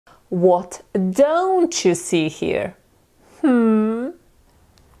What don't you see here?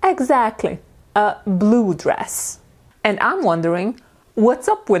 Exactly, a blue dress. And I'm wondering, what's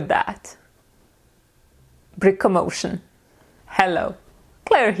up with that? BrickoMotion. Hello,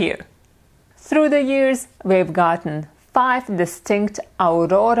 Claire here. Through the years, we've gotten 5 distinct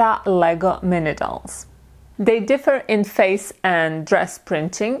Aurora Lego mini dolls. They differ in face and dress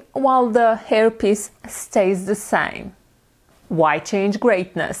printing, while the hairpiece stays the same. Why change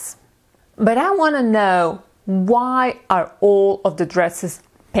greatness? But I want to know, why are all of the dresses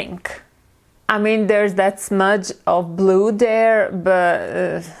pink? I mean, there's that smudge of blue there,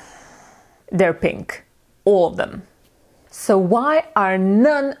 but they're pink. All of them. So why are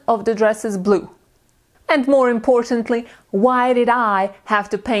none of the dresses blue? And more importantly, why did I have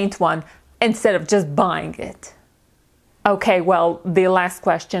to paint one instead of just buying it? Okay, well, the last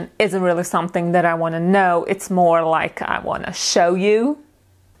question isn't really something that I want to know. It's more like I want to show you.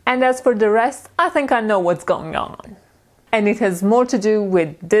 And as for the rest, I think I know what's going on. And it has more to do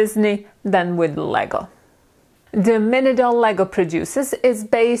with Disney than with Lego. The mini doll Lego produces is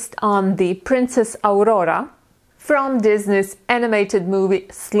based on the Princess Aurora from Disney's animated movie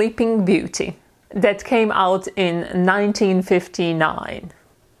Sleeping Beauty that came out in 1959.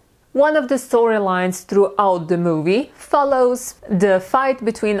 One of the storylines throughout the movie follows the fight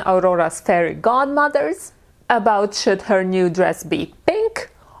between Aurora's fairy godmothers about should her new dress be pink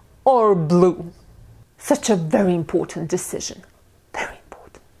or blue. Such a very important decision. Very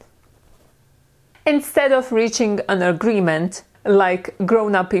important. Instead of reaching an agreement like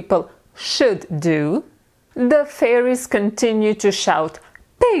grown-up people should do, the fairies continue to shout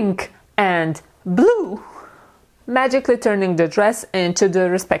pink and blue, magically turning the dress into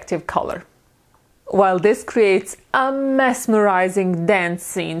the respective color. While this creates a mesmerizing dance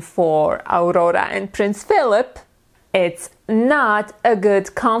scene for Aurora and Prince Philip, it's not a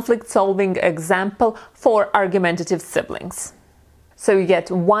good conflict-solving example for argumentative siblings. So you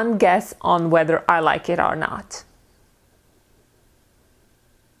get one guess on whether I like it or not.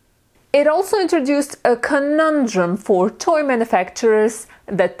 It also introduced a conundrum for toy manufacturers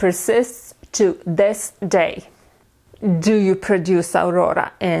that persists to this day. Do you produce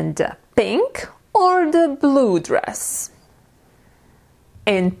Aurora in the pink or the blue dress?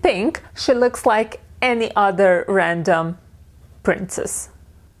 In pink, she looks like any other random princess.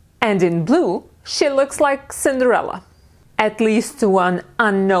 And in blue, she looks like Cinderella. At least to one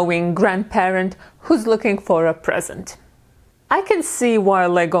unknowing grandparent who's looking for a present. I can see why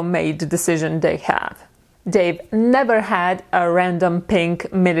Lego made the decision they have. They've never had a random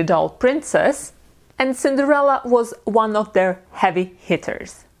pink mini doll princess, and Cinderella was one of their heavy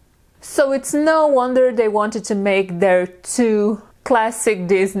hitters. So it's no wonder they wanted to make their 2 classic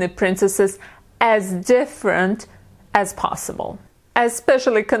Disney princesses as different as possible,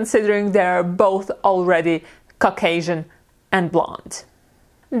 especially considering they're both already Caucasian and blonde.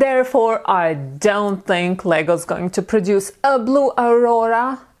 Therefore, I don't think Lego's going to produce a blue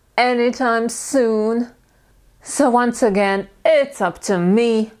Aurora anytime soon. So once again, it's up to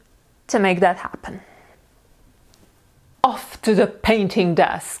me to make that happen. Off to the painting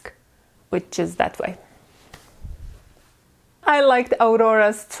desk, which is that way. I liked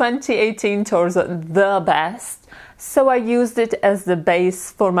Aurora's 2018 torso the best, so I used it as the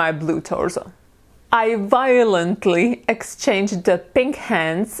base for my blue torso. I violently exchanged the pink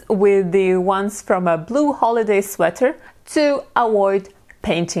hands with the ones from a blue holiday sweater to avoid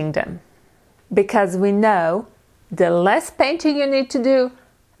painting them. Because we know the less painting you need to do,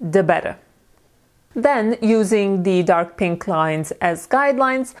 the better. Then, using the dark pink lines as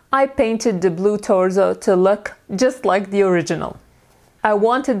guidelines, I painted the blue torso to look just like the original. I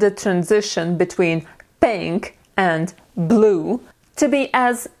wanted the transition between pink and blue to be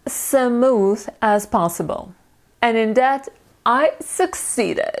as smooth as possible. And in that, I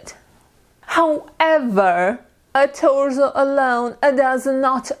succeeded. However, a torso alone does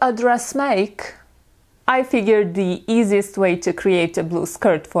not a dress make. I figured the easiest way to create a blue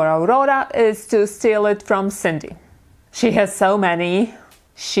skirt for Aurora is to steal it from Cindy. She has so many,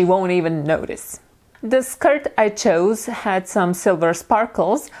 she won't even notice. The skirt I chose had some silver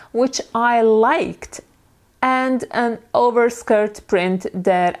sparkles, which I liked, and an overskirt print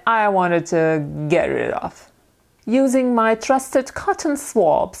that I wanted to get rid of. Using my trusted cotton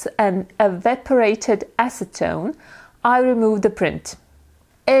swabs and evaporated acetone, I removed the print.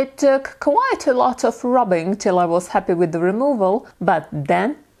 It took quite a lot of rubbing till I was happy with the removal, but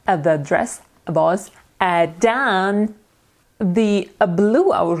then the dress was done. The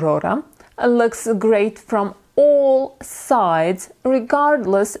blue Aurora looks great from all sides,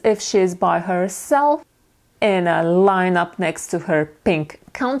 regardless if she's by herself in a lineup next to her pink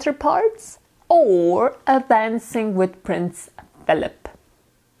counterparts, or advancing with Prince Philip.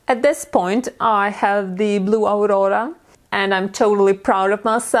 At this point, I have the blue Aurora, and I'm totally proud of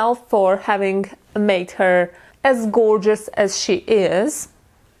myself for having made her as gorgeous as she is.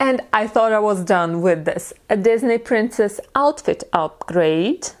 And I thought I was done with this Disney princess outfit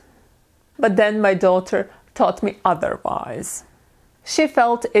upgrade. But then my daughter taught me otherwise. She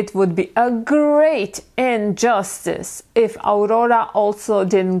felt it would be a great injustice if Aurora also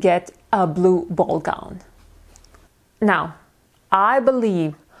didn't get a blue ball gown. Now, I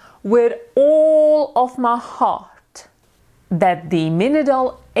believe with all of my heart that the mini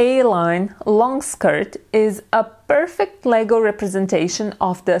doll A-line long skirt is a perfect Lego representation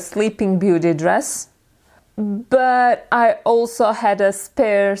of the Sleeping Beauty dress, but I also had a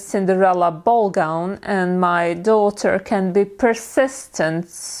spare Cinderella ball gown, and my daughter can be persistent,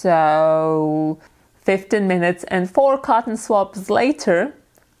 so 15 minutes and 4 cotton swabs later,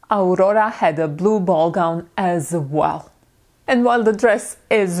 Aurora had a blue ball gown as well. And while the dress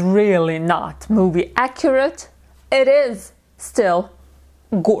is really not movie accurate, it is still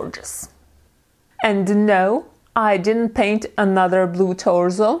gorgeous. And no, I didn't paint another blue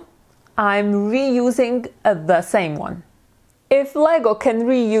torso. I'm reusing the same one. If Lego can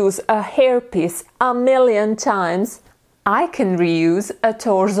reuse a hairpiece 1,000,000 times, I can reuse a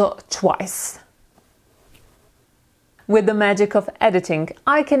torso twice. With the magic of editing,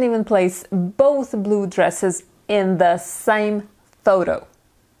 I can even place both blue dresses in the same photo.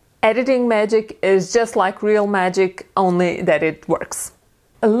 Editing magic is just like real magic, only that it works.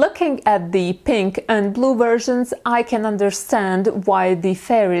 Looking at the pink and blue versions, I can understand why the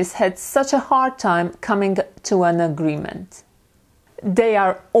fairies had such a hard time coming to an agreement. They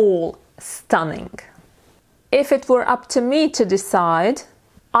are all stunning. If it were up to me to decide,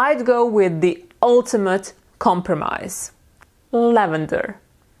 I'd go with the ultimate compromise: lavender.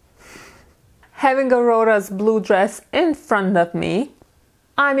 Having Aurora's blue dress in front of me,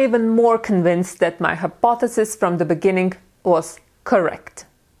 I'm even more convinced that my hypothesis from the beginning was correct.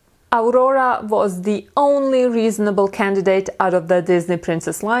 Aurora was the only reasonable candidate out of the Disney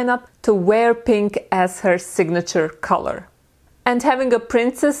Princess lineup to wear pink as her signature color. And having a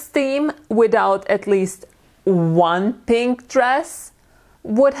princess theme without at least one pink dress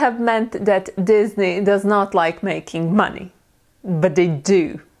would have meant that Disney does not like making money. But they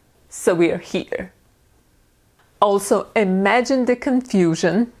do, so we are here. Also, imagine the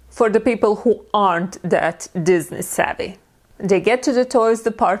confusion for the people who aren't that Disney savvy. They get to the toys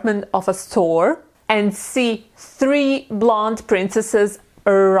department of a store and see 3 blonde princesses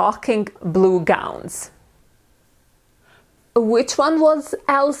rocking blue gowns. Which one was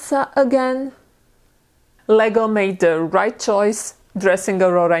Elsa again? Lego made the right choice, dressing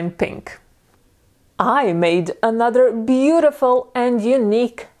Aurora in pink. I made another beautiful and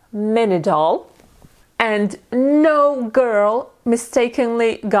unique mini doll, and no girl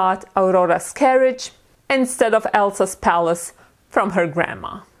mistakenly got Aurora's carriage instead of Elsa's palace from her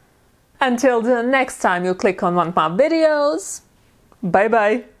grandma. Until the next time you click on one of my videos, bye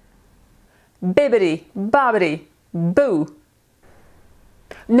bye. Bibbidi bobbidi boo.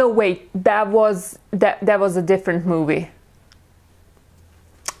 No, wait, that was a different movie.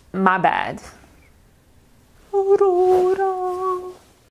 My bad. Aurora.